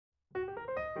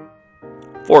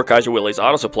For Kaiser Willys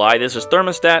Auto Supply, this is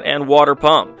thermostat and water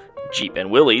pump. Jeep and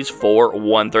Willys for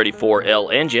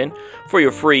 134L engine. For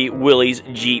your free Willys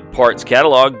Jeep parts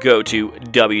catalog, go to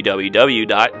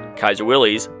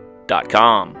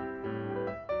www.kaiserwillys.com.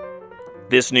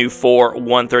 This new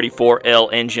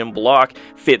 134L engine block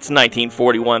fits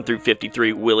 1941 through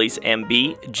 53 Willys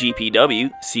MB, GPW,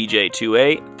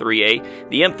 CJ2A, 3A,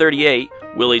 the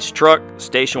M38, Willys truck,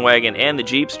 station wagon, and the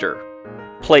Jeepster.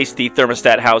 Place the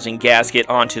thermostat housing gasket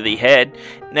onto the head.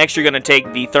 Next, you're going to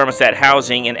take the thermostat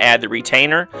housing and add the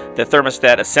retainer, the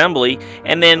thermostat assembly,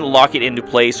 and then lock it into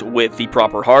place with the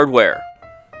proper hardware.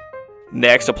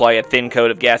 Next, apply a thin coat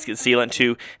of gasket sealant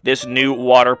to this new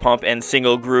water pump and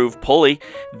single groove pulley.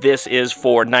 This is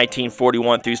for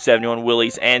 1941 through 71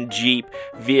 Willys and Jeep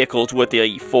vehicles with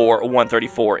the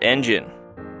 134 engine.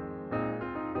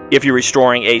 If you're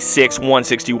restoring a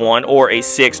 6161 or a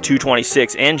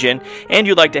 6226 engine and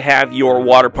you'd like to have your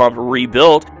water pump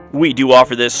rebuilt, we do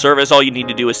offer this service. All you need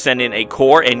to do is send in a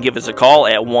core and give us a call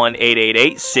at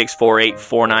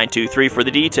 1-888-648-4923 for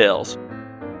the details.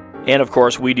 And of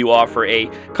course, we do offer a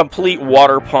complete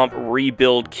water pump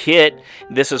rebuild kit.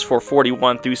 This is for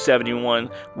 41 through 71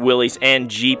 Willys and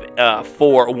Jeep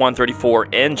 134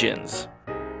 engines.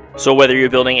 So whether you're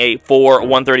building a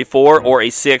 134 or a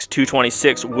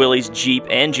 226 Willys Jeep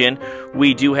engine,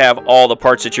 we do have all the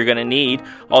parts that you're going to need.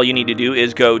 All you need to do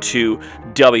is go to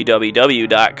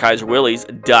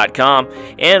www.kaiserwillys.com,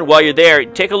 and while you're there,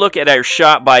 take a look at our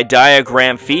Shop by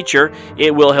Diagram feature.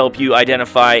 It will help you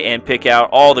identify and pick out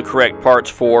all the correct parts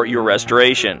for your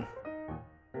restoration.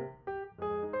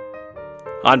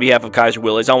 On behalf of Kaiser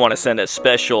Willys, I want to send a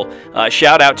special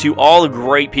shout out to all the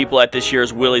great people at this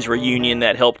year's Willys reunion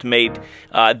that helped make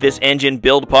this engine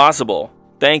build possible.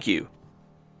 Thank you.